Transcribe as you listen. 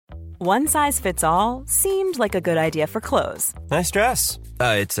One size fits all seemed like a good idea for clothes. Nice dress.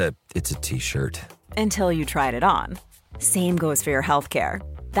 It's a t-shirt. Until you tried it on. Same goes for your healthcare.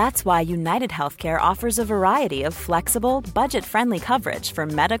 That's why United Healthcare offers a variety of flexible, budget-friendly coverage for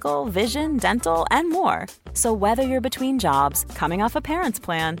medical, vision, dental, and more. So whether you're between jobs, coming off a parent's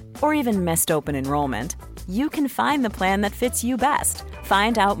plan, or even missed open enrollment, you can find the plan that fits you best.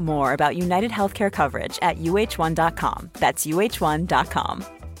 Find out more about United Healthcare coverage at uh1.com. That's uh1.com.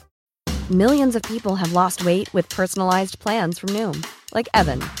 Millions of people have lost weight with personalized plans from Noom. Like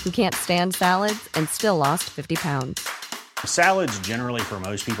Evan, who can't stand salads and still lost 50 pounds. Salads generally for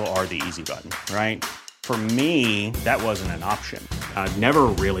most people are the easy button, right? For me, that wasn't an option. I never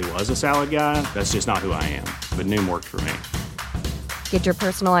really was a salad guy. That's just not who I am. But Noom worked for me. Get your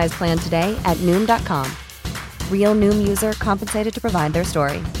personalized plan today at Noom.com. Real Noom user compensated to provide their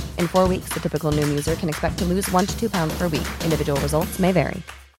story. In 4 weeks, the typical Noom user can expect to lose 1 to 2 pounds per week. Individual results may vary.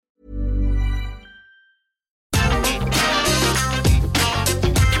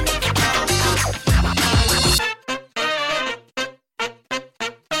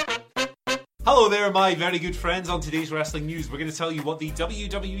 Hello there, my very good friends. On today's wrestling news, we're going to tell you what the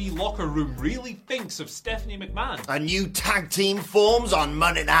WWE locker room really thinks of Stephanie McMahon. A new tag team forms on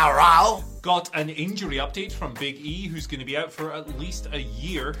Monday Night Raw. Got an injury update from Big E, who's going to be out for at least a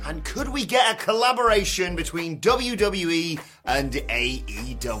year. And could we get a collaboration between WWE and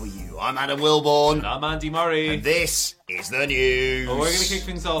AEW? I'm Adam Wilborn. And I'm Andy Murray. And this is the news. Well, we're going to kick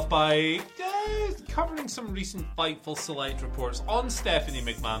things off by covering some recent Fightful Select reports on Stephanie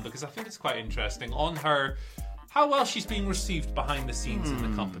McMahon, because I think it's quite interesting on her, how well she's being received behind the scenes in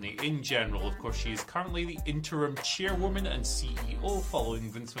the company in general. Of course, she is currently the interim chairwoman and CEO following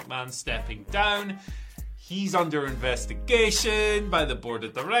Vince McMahon stepping down. He's under investigation by the board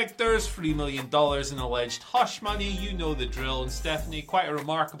of directors, $3 million in alleged hush money. You know the drill. And Stephanie, quite a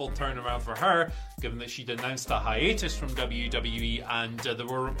remarkable turnaround for her, given that she'd announced a hiatus from WWE, and there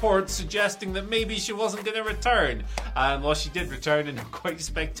were reports suggesting that maybe she wasn't going to return. Well, she did return in a quite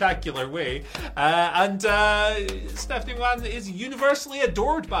spectacular way. Stephanie McMahon is universally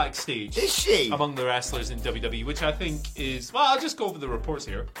adored backstage. Is she? Among the wrestlers in WWE, which I think is, well, I'll just go over the reports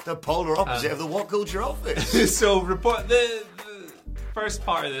here. The polar opposite of the What Culture Office. So, the first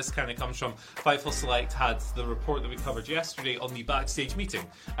part of this kind of comes from Fightful Select had the report that we covered yesterday on the backstage meeting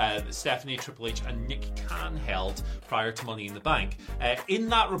that Stephanie, Triple H and Nick Khan held prior to Money in the Bank. In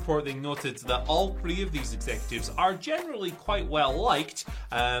that report, they noted that all three of these executives are generally quite well liked,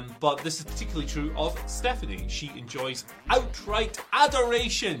 but this is particularly true of Stephanie. She enjoys outright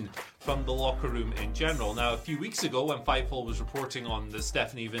adoration from the locker room in general. Now, a few weeks ago, when Fightful was reporting on the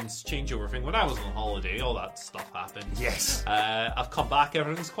Stephanie Vince changeover thing, when I was on holiday, all that stuff happened. Yes. I've come back,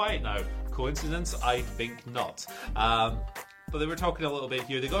 everything's quiet now. Coincidence? I think not. But they were talking a little bit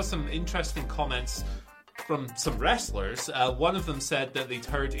here. They got some interesting comments from some wrestlers. One of them said that they'd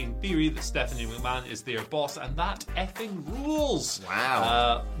heard in theory that Stephanie McMahon is their boss, and that effing rules.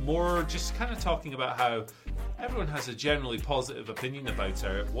 Wow. More just kind of talking about how everyone has a generally positive opinion about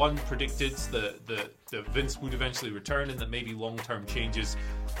her. One predicted that Vince would eventually return and that maybe long-term changes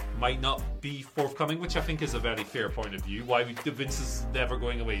might not be forthcoming, which I think is a very fair point of view. Why Vince is never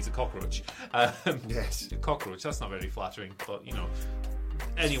going away, he's a cockroach. Yes. A cockroach, that's not very flattering, but you know.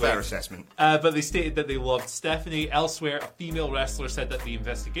 Anyway, fair assessment. But they stated that they loved Stephanie. Elsewhere, a female wrestler said that the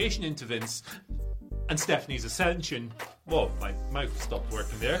investigation into Vince and Stephanie's ascension, well, my mouth stopped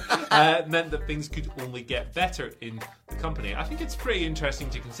working there, meant that things could only get better in the company. I think it's pretty interesting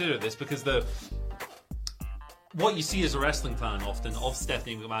to consider this, because what you see as a wrestling fan often of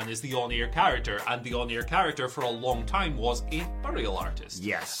Stephanie McMahon is the on-air character, and the on-air character for a long time was a burial artist.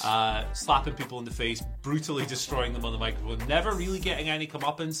 Yes. Slapping people in the face, brutally destroying them on the microphone, never really getting any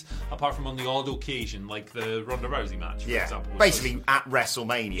comeuppance, apart from on the odd occasion, like the Ronda Rousey match, for example. Basically at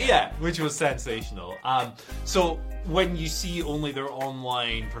WrestleMania. Yeah, which was sensational. So when you see only their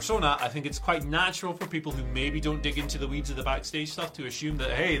online persona, I think it's quite natural for people who maybe don't dig into the weeds of the backstage stuff to assume that,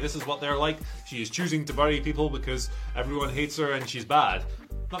 hey, this is what they're like. She is choosing to bury people because everyone hates her and she's bad.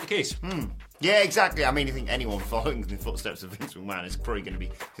 Not the case. Yeah, exactly. I mean, I think anyone following the footsteps of Vince McMahon is probably going to be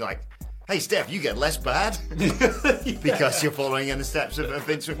like, hey, Steph, you get less bad because you're following in the steps of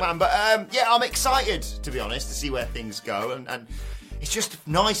Vince McMahon. But yeah, I'm excited, to be honest, to see where things go. And it's just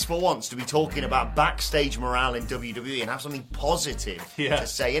nice for once to be talking about backstage morale in WWE and have something positive to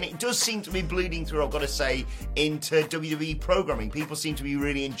say. And it does seem to be bleeding through, I've got to say, into WWE programming. People seem to be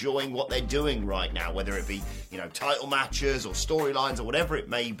really enjoying what they're doing right now, whether it be, you know, title matches or storylines or whatever it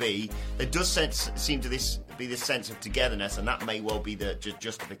may be. There does seem to be this sense of togetherness, and that may well be the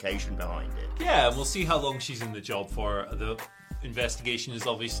justification behind it. Yeah, and we'll see how long she's in the job for. investigation is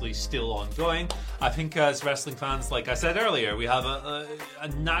obviously still ongoing. I think as wrestling fans, like I said earlier, we have a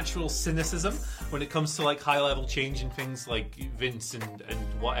natural cynicism when it comes to like high-level change in things like Vince and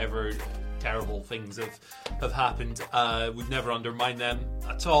whatever terrible things have happened. Would never undermine them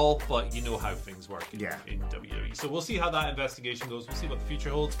at all, but you know how things work in WWE. So we'll see how that investigation goes. We'll see what the future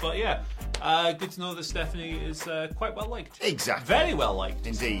holds. But yeah, good to know that Stephanie is quite well liked. Exactly. Very well liked.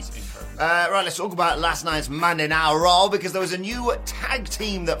 Indeed. Right, let's talk about last night's Monday Night Raw, because there was a new tag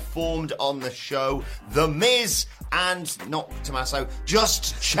team that formed on the show. The Miz and, not Tommaso,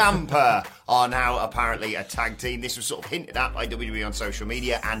 just Ciampa are now apparently a tag team. This was sort of hinted at by WWE on social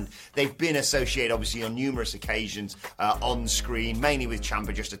media, and they've been associated obviously on numerous occasions on screen, mainly with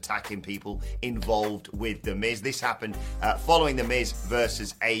Ciampa just attacking people involved with The Miz. This happened following The Miz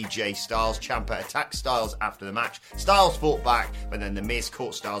versus AJ Styles. Ciampa attacked Styles after the match. Styles fought back, but then The Miz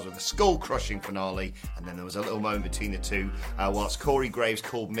caught Styles with a skull-crushing finale, and then there was a little moment between the two whilst Corey Graves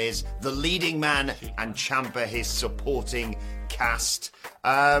called Miz the leading man and Ciampa his supporting cast.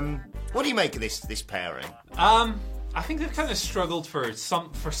 What do you make of this pairing? I think they've kind of struggled for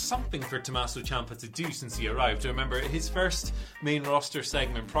something for Tommaso Ciampa to do since he arrived. I remember his first main roster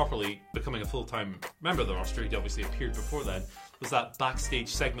segment properly becoming a full-time member of the roster. He'd obviously appeared before then. Was that backstage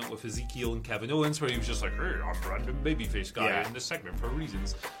segment with Ezekiel and Kevin Owens where he was just like, hey, I'm a random babyface guy in this segment for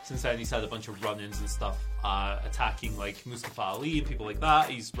reasons. Since then he's had a bunch of run-ins and stuff, attacking like Mustafa Ali and people like that.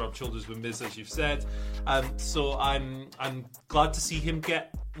 He's rubbed shoulders with Miz, as you've said. So I'm glad to see him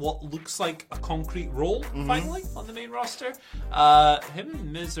get what looks like a concrete role finally on the main roster. Him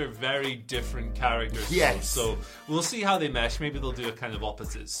and Miz are very different characters. Yes. So we'll see how they mesh. Maybe they'll do a kind of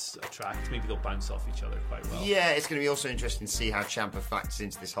opposites attract. Maybe they'll bounce off each other quite well. Yeah, it's going to be also interesting to see how Ciampa factors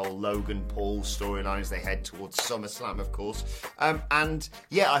into this whole Logan Paul storyline as they head towards SummerSlam, of course. And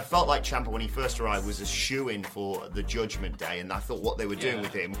yeah, I felt like Ciampa when he first arrived was a shoo-in for the Judgment Day, and I thought what they were doing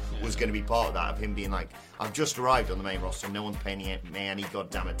with him was going to be part of that, of him being like, I've just arrived on the main roster, no one's paying me any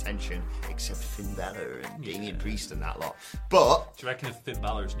goddamn attention except Finn Balor and Damian Priest and that lot. But do you reckon if Finn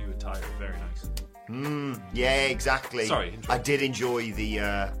Balor's new attire? Very nice. Yeah, exactly. Sorry, I did enjoy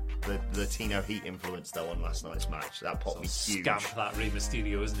the Latino Heat influence though on last night's match. That popped me huge. Scamp that Rey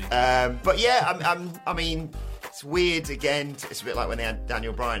Mysterio, isn't he? But yeah, I mean, it's weird again. It's a bit like when they had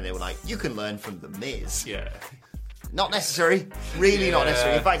Daniel Bryan. They were like, you can learn from The Miz. Yeah. Not necessary. Really not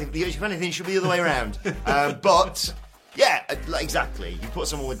necessary. In fact, if anything, it should be the other way around. But yeah, exactly. You put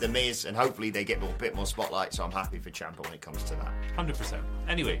someone with The Miz and hopefully they get a bit more spotlight, so I'm happy for Ciampa when it comes to that. 100%.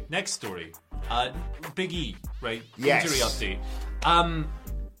 Anyway, next story. Big E, right? Yes. Injury update.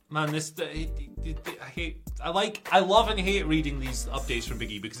 Man, I love and hate reading these updates from Big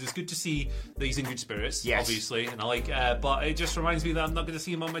E because it's good to see that he's in good spirits, obviously, and but it just reminds me that I'm not going to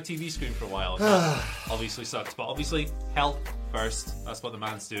see him on my TV screen for a while. And that obviously sucks, but obviously health first. That's what the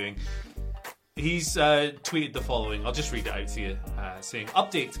man's doing. He's tweeted the following. I'll just read it out to you, saying,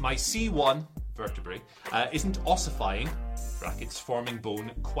 "Update: my C1 vertebrae isn't ossifying." Brackets forming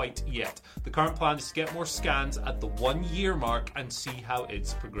bone quite yet. The current plan is to get more scans at the 1 year mark and see how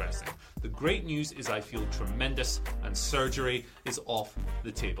it's progressing. The great news is I feel tremendous and surgery is off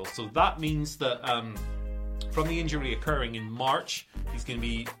the table. So that means that from the injury occurring in March, he's going to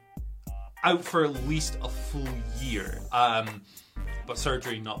be out for at least a full year. But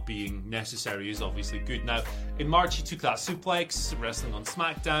surgery not being necessary is obviously good. Now, in March he took that suplex, wrestling on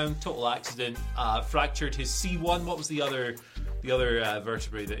SmackDown, total accident, fractured his C1. What was the other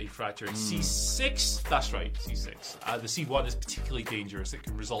vertebrae that he fractured? C6? That's right, C6. The C1 is particularly dangerous. It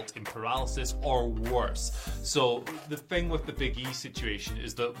can result in paralysis or worse. So the thing with the Big E situation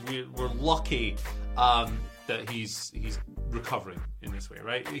is that we're lucky that he's recovering in this way,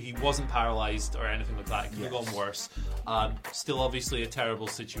 right? He wasn't paralyzed or anything like that. It could have gone worse. Still obviously a terrible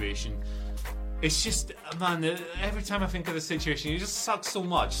situation. It's just, man, every time I think of the situation, it just sucks so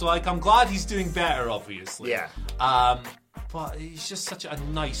much. So, like, I'm glad he's doing better, obviously. Yeah. But he's just such a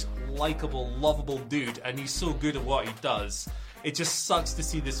nice, likable, lovable dude, and he's so good at what he does. It just sucks to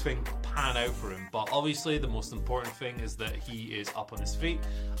see this thing pan out for him. But obviously, the most important thing is that he is up on his feet.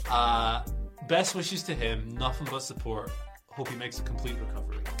 Best wishes to him. Nothing but support. Hope he makes a complete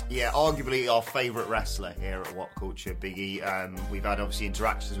recovery. Yeah, arguably our favourite wrestler here at What Culture, Big E. We've had obviously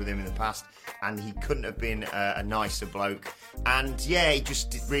interactions with him in the past, and he couldn't have been a nicer bloke. And yeah, he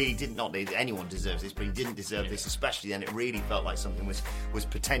just really did not. Anyone deserves this, but he didn't deserve this, especially then. It really felt like something was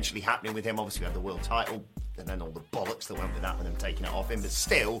potentially happening with him. Obviously, we had the world title and then all the bollocks that went with that, with them taking it off him. But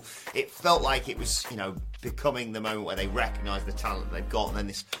still, it felt like it was, becoming the moment where they recognise the talent that they've got, and then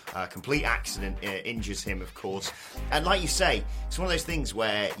this complete accident injures him, of course. And like you say, it's one of those things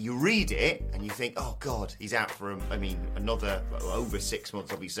where you read it and you think, oh God, he's out for another over 6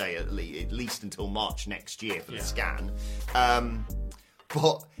 months, obviously, at least until March next year for the scan.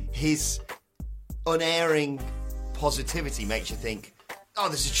 But his unerring positivity makes you think, oh,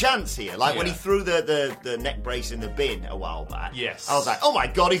 there's a chance here. Like when he threw the neck brace in the bin a while back. Yes. I was like, oh my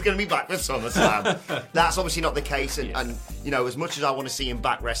God, he's going to be back for SummerSlam. That's obviously not the case. And, as much as I want to see him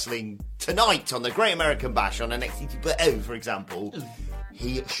back wrestling tonight on the Great American Bash on NXT 2.0, for example,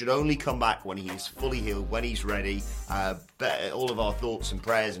 he should only come back when he is fully healed, when he's ready. But all of our thoughts and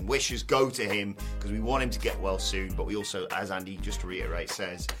prayers and wishes go to him, because we want him to get well soon. But we also, as Andy, just to reiterate,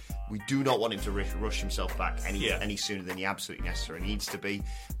 says, we do not want him to rush himself back any sooner than he absolutely necessarily needs to be.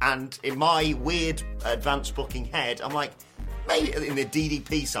 And in my weird advanced booking head, I'm like, maybe in the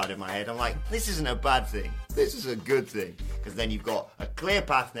DDP side of my head, I'm like, this isn't a bad thing. This is a good thing. Because then you've got a clear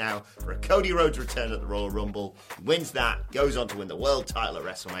path now for a Cody Rhodes return at the Royal Rumble. Wins that, goes on to win the world title at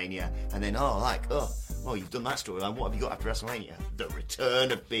WrestleMania. And then, you've done that storyline. What have you got after WrestleMania? The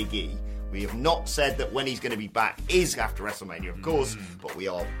return of Big E. We have not said that when he's going to be back is after WrestleMania, of course, but we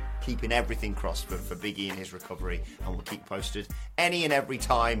are keeping everything crossed for Big E and his recovery, and we'll keep posted any and every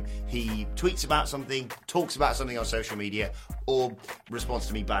time he tweets about something, talks about something on social media, or responds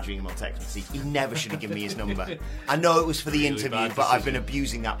to me badgering him on text message. He never should have given me his number. I know it was for the interview, but I've been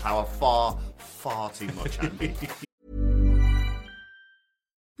abusing that power far, far too much, Andy.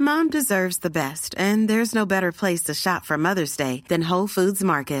 Mom deserves the best, and there's no better place to shop for Mother's Day than Whole Foods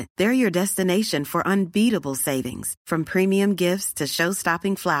Market. They're your destination for unbeatable savings, from premium gifts to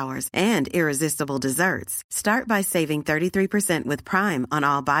show-stopping flowers and irresistible desserts. Start by saving 33% with Prime on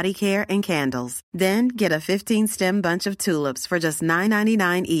all body care and candles. Then get a 15-stem bunch of tulips for just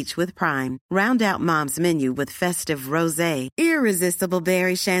 $9.99 each with Prime. Round out Mom's menu with festive rosé, irresistible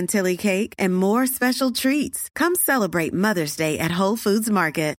berry chantilly cake, and more special treats. Come celebrate Mother's Day at Whole Foods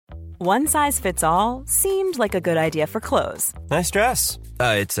Market. One size fits all seemed like a good idea for clothes. Nice dress.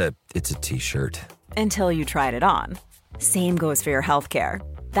 It's a t-shirt. Until you tried it on. Same goes for your healthcare.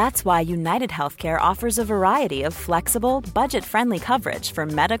 That's why United Healthcare offers a variety of flexible, budget-friendly coverage for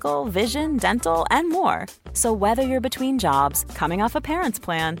medical, vision, dental, and more. So whether you're between jobs, coming off a parent's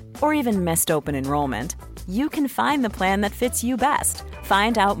plan, or even missed open enrollment, you can find the plan that fits you best.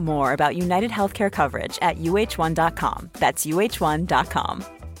 Find out more about United Healthcare coverage at uh1.com. That's uh1.com.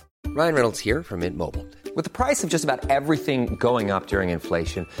 Ryan Reynolds here from Mint Mobile. With the price of just about everything going up during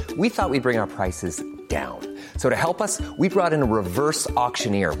inflation, we thought we'd bring our prices down. So to help us, we brought in a reverse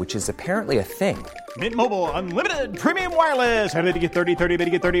auctioneer, which is apparently a thing. Mint Mobile Unlimited Premium Wireless. How to get 30, 30, bit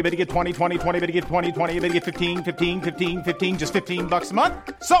to get 30, bit to get 20, 20, 20, bit to get 20, 20, bit to get 15, 15, 15, 15, just $15 a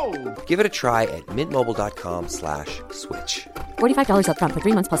month? Sold! Give it a try at mintmobile.com/switch. $45 up front for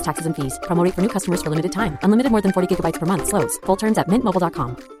 3 months plus taxes and fees. Promo rate for new customers for limited time. Unlimited more than 40 gigabytes per month. Slows full terms at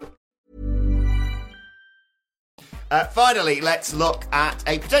mintmobile.com. Finally, let's look at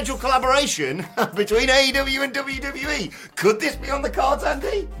a potential collaboration between AEW and WWE. Could this be on the cards,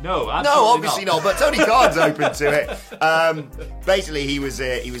 Andy? No, absolutely no, obviously not. But Tony Khan's open to it. Basically, he was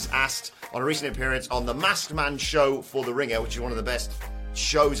asked on a recent appearance on the Masked Man show for The Ringer, which is one of the best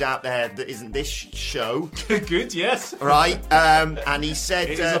shows out there that isn't this show. Good, yes. Right, and he said...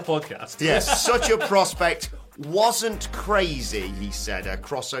 It is a podcast. Yes, such a prospect wasn't crazy, he said. A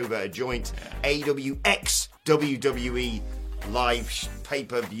crossover, a joint AEW x WWE live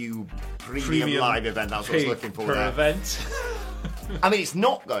pay-per-view premium live event. That's what I was looking for there. Event. I mean, it's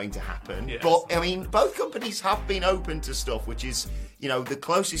not going to happen, yes. But, I mean, both companies have been open to stuff, which is, the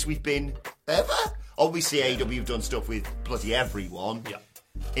closest we've been ever. Obviously, AEW have done stuff with bloody everyone. Yeah.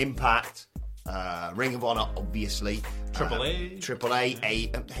 Impact, Ring of Honor, obviously. AAA.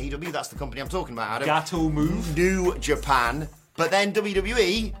 AEW, that's the company I'm talking about, Adam. Gato Move. New Japan. But then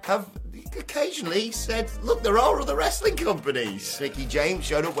WWE have occasionally said, look, there are other wrestling companies. Yeah. Mickie James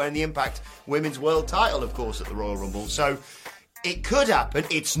showed up wearing the Impact Women's World title, of course, at the Royal Rumble. So it could happen.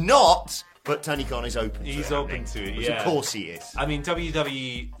 It's not, but Tony Khan is open to it. He's open to it, yeah. Of course he is. I mean,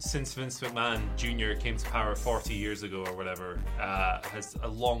 WWE, since Vince McMahon Jr. came to power 40 years ago or whatever, has a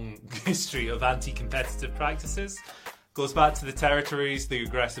long history of anti-competitive practices. Goes back to the territories, the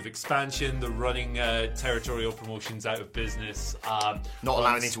aggressive expansion, the running territorial promotions out of business. Not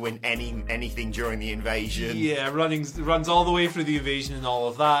allowing them to win anything during the invasion. Yeah, runs all the way through the invasion and all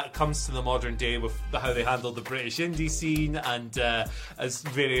of that. Comes to the modern day with how they handled the British indie scene and as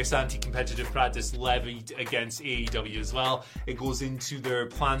various anti-competitive practice levied against AEW as well. It goes into their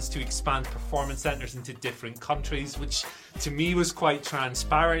plans to expand performance centers into different countries, which to me was quite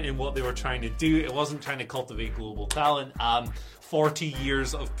transparent in what they were trying to do. It wasn't trying to cultivate global talent. 40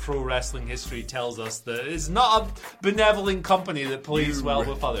 years of pro wrestling history tells us that it's not a benevolent company that plays well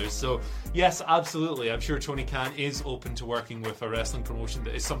with others. So yes, absolutely, I'm sure Tony Khan is open to working with a wrestling promotion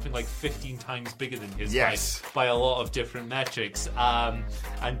that is something like 15 times bigger than his by a lot of different metrics, and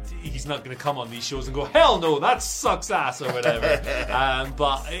he's not going to come on these shows and go, hell no, that sucks ass or whatever.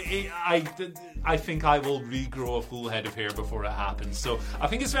 But I think I will regrow a full head of hair before it happens. So I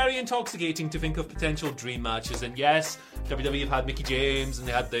think it's very intoxicating to think of potential dream matches. And yes, WWE have had Mickie James and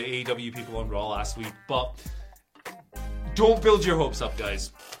they had the AEW people on Raw last week, but don't build your hopes up,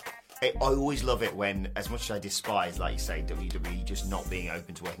 guys. I always love it when, as much as I despise, like you say, WWE just not being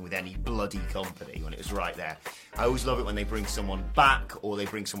open to working with any bloody company when it was right there, I always love it when they bring someone back or they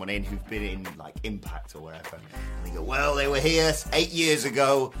bring someone in who've been in like Impact or wherever, and they go, well, they were here 8 years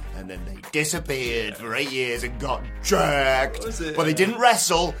ago and then they disappeared for 8 years and got jacked, but they didn't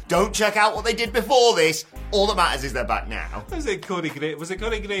wrestle. Don't check out what they did before this. All that matters is they're back now. Was it Cody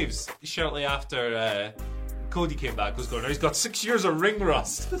Graves shortly after Cody came back, was going, he's got 6 years of ring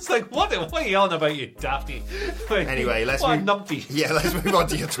rust. It's like, what are you yelling about, you dafty? Like, anyway, let's move on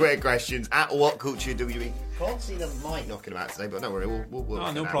to your Twitter questions at WhatCultureWE. Can't see the mic knocking about today, but don't worry,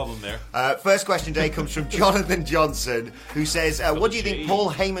 we'll no problem there. First question today comes from Jonathan Johnson, who says, what do you think Paul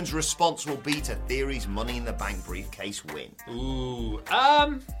Heyman's response will be to Theory's Money in the Bank briefcase win? Ooh,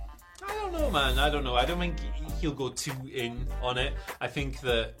 I don't know, man. I don't know. I don't think he'll go too in on it. I think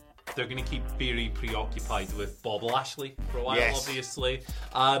that they're going to keep Theory preoccupied with Bob Lashley for a while, obviously.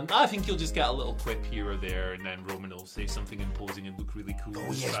 I think you'll just get a little quip here or there, and then Roman will say something imposing and look really cool. Oh,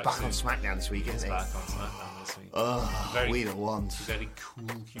 yeah, he's back on SmackDown this week, isn't he? He's back on SmackDown this week. Oh, we the ones. Very cool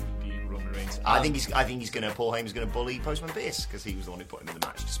human being, Roman Reigns. I think Paul Heyman's going to bully Postman Pearce because he was the one who put him in the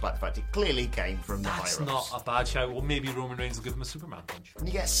match, despite the fact it clearly came from the higher-ups. That's not a bad shout. Well, maybe Roman Reigns will give him a Superman punch. And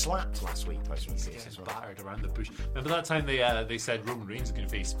he gets slapped last week, Postman Pearce as well. Battered around the bush. Remember that time they said Roman Reigns is going to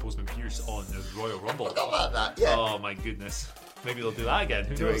face Postman Pearce on the Royal Rumble? I forgot about that, yeah. Oh my goodness. Maybe they'll do that again.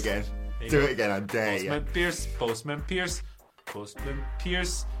 Who knows? Do it again, I dare you. Postman Pearce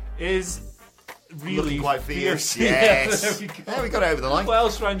is really looking quite fierce. Yes. There we got over the line. What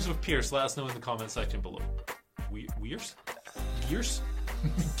else rhymes with Pierce? Let us know in the comment section below. Gears?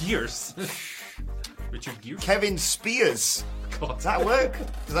 Richard Gears? Kevin Spears. God. Does that work?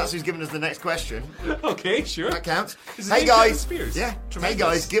 Because that's who's giving us the next question. Okay, sure. That counts. Hey guys. Yeah. Tremendous. Hey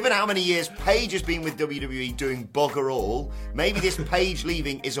guys, given how many years Paige has been with WWE doing bugger all, maybe this Paige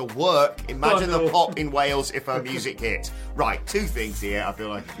leaving is a work. Imagine the pop in Wales if her music hits. Right, two things here I feel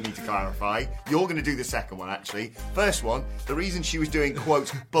like you need to clarify. You're going to do the second one, actually. First one, the reason she was doing,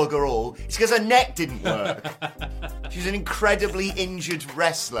 quote, bugger all, is because her neck didn't work. She was an incredibly injured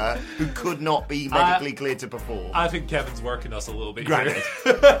wrestler who could not be medically cleared to perform. I think Kevin's working us a little bit. Granted.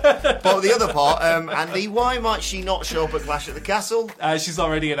 But the other part, Andy, why might she not show up at Clash at the Castle? She's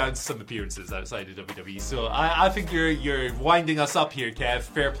already announced some appearances outside of WWE, so I think you're winding us up here, Kev.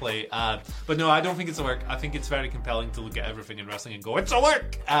 Fair play. But no, I don't think it's a work. I think it's very compelling to look at everything in wrestling and go, it's a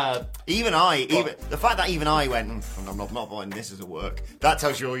work! The fact that even I went, I'm not buying this as a work, that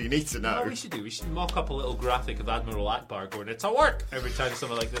tells you all you need to know. What we should do, we should mock up a little graphic of Admiral Akbar going, it's a work! Every time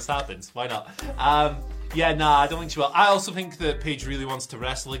something like this happens. Why not? I don't think she will. I also think that Paige really wants to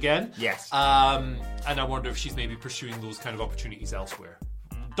wrestle again. Yes. And I wonder if she's maybe pursuing those kind of opportunities elsewhere.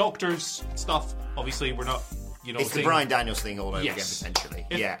 Doctors, stuff, obviously we're not, it's the Bryan Daniels thing all over again, potentially.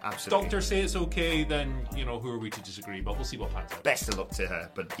 If absolutely. Doctors say it's okay, then, who are we to disagree? But we'll see what pans out. Best of luck to her.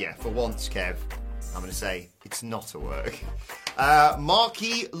 But yeah, for once, Kev, I'm going to say it's not a work.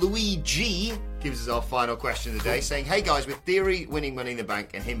 Marky Luigi gives us our final question of the day, saying, hey guys, with Theory winning Money in the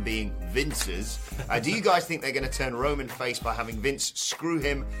Bank and him being Vince's, do you guys think they're going to turn Roman face by having Vince screw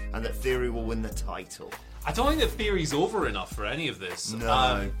him and that Theory will win the title? I don't think that Theory's over enough for any of this.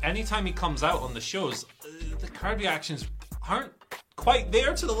 No. Anytime he comes out on the shows, the crowd reactions aren't quite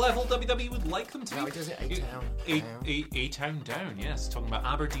there to the level WWE would like them to be. No, he does it A-Town. A-Town down, yes. Talking about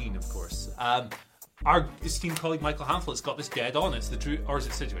Aberdeen, of course. our esteemed colleague Michael Hamflett's got this dead on. It's the Drew, or is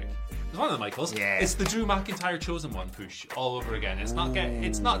it Sidgwick? It's one of the Michaels. Yeah. It's the Drew McIntyre Chosen One push all over again. It's not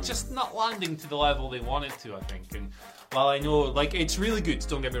just not landing to the level they want it to, I think. And while I know, like, it's really good,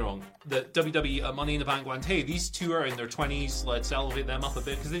 don't get me wrong, that WWE at Money in the Bank went, hey, these two are in their 20s, let's elevate them up a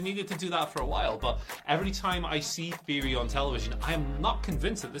bit, because they needed to do that for a while. But every time I see Theory on television, I am not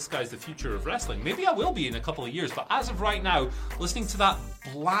convinced that this guy's the future of wrestling. Maybe I will be in a couple of years, but as of right now, listening to that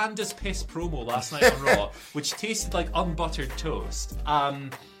bland as piss promo last night on Raw, which tasted like unbuttered toast,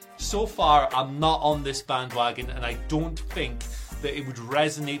 so far I'm not on this bandwagon, and I don't think that it would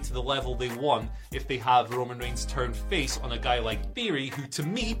resonate to the level they want if they have Roman Reigns turn face on a guy like Theory, who, to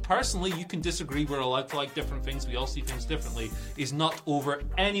me, personally, you can disagree, we're allowed to like different things, we all see things differently, is not over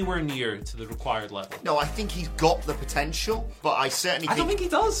anywhere near to the required level. No, I think he's got the potential, but I certainly think... I don't think he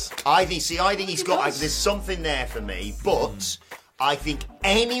does. I think he's got... There's something there for me, but... I think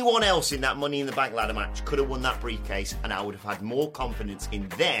anyone else in that Money in the Bank ladder match could have won that briefcase, and I would have had more confidence in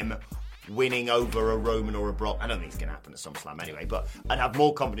them winning over a Roman or a Brock. I don't think it's going to happen at SummerSlam anyway, but I'd have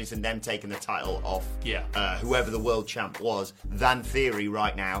more confidence in them taking the title off whoever the world champ was than Theory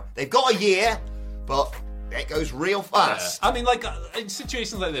right now. They've got a year, but it goes real fast. Yeah. I mean, like, in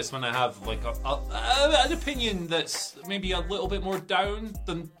situations like this, when I have like an opinion that's maybe a little bit more down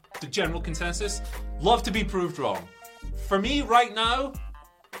than the general consensus, love to be proved wrong. For me, right now,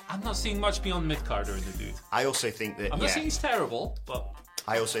 I'm not seeing much beyond mid-carder in the dude. I also think that... I'm not saying he's terrible, but...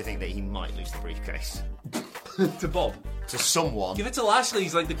 I also think that he might lose the briefcase. To Bob. To someone. Give it to Lashley,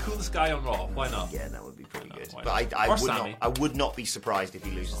 he's like the coolest guy on Raw. Why not? Yeah, that would be pretty good. But I would not be surprised if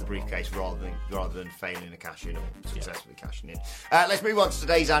he loses the briefcase rather than failing to cash in or successfully cashing in. Let's move on to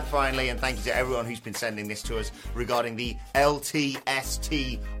today's ad finally, and thank you to everyone who's been sending this to us regarding the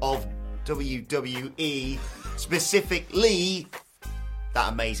LTST of WWE, specifically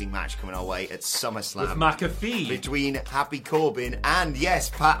that amazing match coming our way at SummerSlam. With McAfee. Between Happy Corbin and, yes,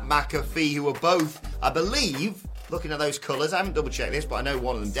 Pat McAfee, who are both, I believe, looking at those colours, I haven't double-checked this, but I know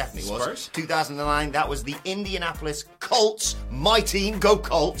one of them definitely was. Spurs? 2009, that was the Indianapolis Colts. My team, go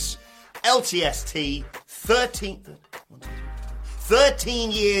Colts. LTST, 13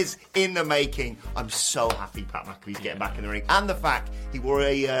 years in the making. I'm so happy Pat McAfee's getting back in the ring. And the fact he wore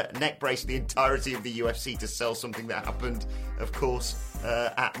a neck brace the entirety of the UFC to sell something that happened, of course,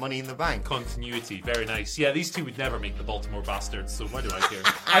 at Money in the Bank. Continuity, very nice. Yeah, these two would never make the Baltimore Bastards, so why do I care?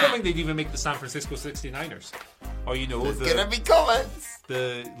 I don't think they'd even make the San Francisco 69ers. Or, you know, there's gonna be comments.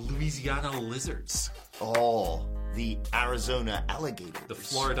 The Louisiana Lizards. Oh, the Arizona Alligators. The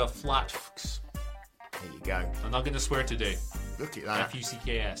Florida Flatfucks. There you go. I'm not going to swear today. Look at that.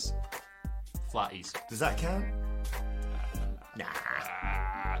 Fucks. Flatties. Does that count? Nah.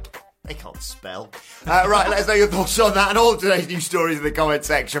 They can't spell. Right, let us know your thoughts on that and all of today's news stories in the comment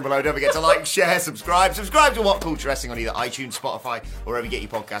section below. Don't forget to like, share, subscribe. Subscribe to What Culture Wrestling on either iTunes, Spotify, or wherever you get your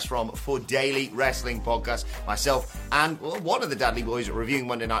podcasts from for daily wrestling podcasts. Myself and one of the Dudley Boys are reviewing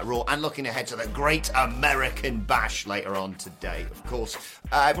Monday Night Raw and looking ahead to the Great American Bash later on today, of course.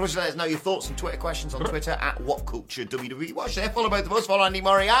 Please let us know your thoughts and Twitter questions on Twitter at WhatCultureWWE. Watch there. Follow both of us. Follow Andy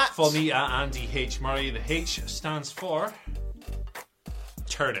Murray at... Follow me at Andy H. Murray. The H stands for...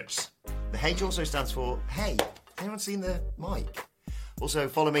 turnips. The H also stands for hey. Has anyone seen the mic? Also,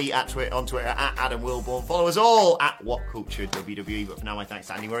 follow me on Twitter at Adam Wilborn. Follow us all at What Culture WWE. But for now, my thanks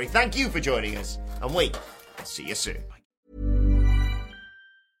to Andy Murray. Thank you for joining us, and we'll see you soon.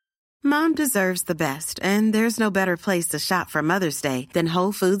 Mom deserves the best, and there's no better place to shop for Mother's Day than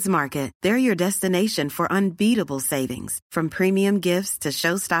Whole Foods Market. They're your destination for unbeatable savings, from premium gifts to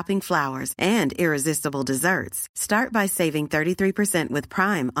show-stopping flowers and irresistible desserts. Start by saving 33% with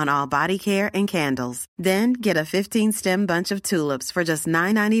Prime on all body care and candles. Then get a 15-stem bunch of tulips for just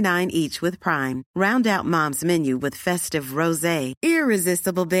 $9.99 each with Prime. Round out Mom's menu with festive rosé,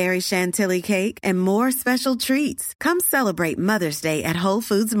 irresistible berry chantilly cake, and more special treats. Come celebrate Mother's Day at Whole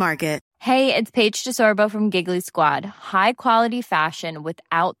Foods Market. Hey, it's Paige DeSorbo from Giggly Squad. High quality fashion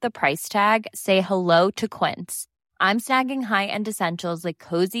without the price tag. Say hello to Quince. I'm snagging high-end essentials like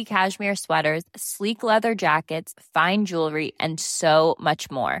cozy cashmere sweaters, sleek leather jackets, fine jewelry, and so much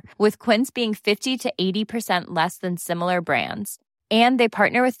more. With Quince being 50 to 80% less than similar brands. And they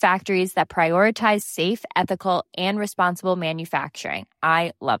partner with factories that prioritize safe, ethical, and responsible manufacturing.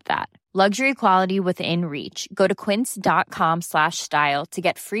 I love that. Luxury quality within reach. Go to quince.com/style to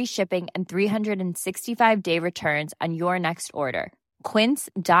get free shipping and 365-day returns on your next order.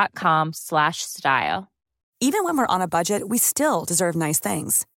 Quince.com/style. Even when we're on a budget, we still deserve nice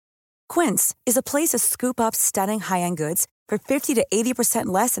things. Quince is a place to scoop up stunning high-end goods for 50 to 80%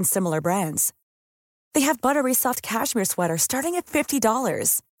 less than similar brands. They have buttery soft cashmere sweaters starting at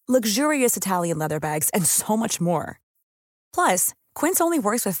 $50, luxurious Italian leather bags, and so much more. Plus, Quince only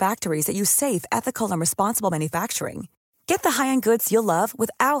works with factories that use safe, ethical, and responsible manufacturing. Get the high-end goods you'll love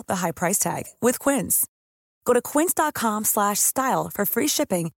without the high price tag with Quince. Go to quince.com/style for free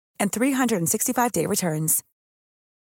shipping and 365-day returns.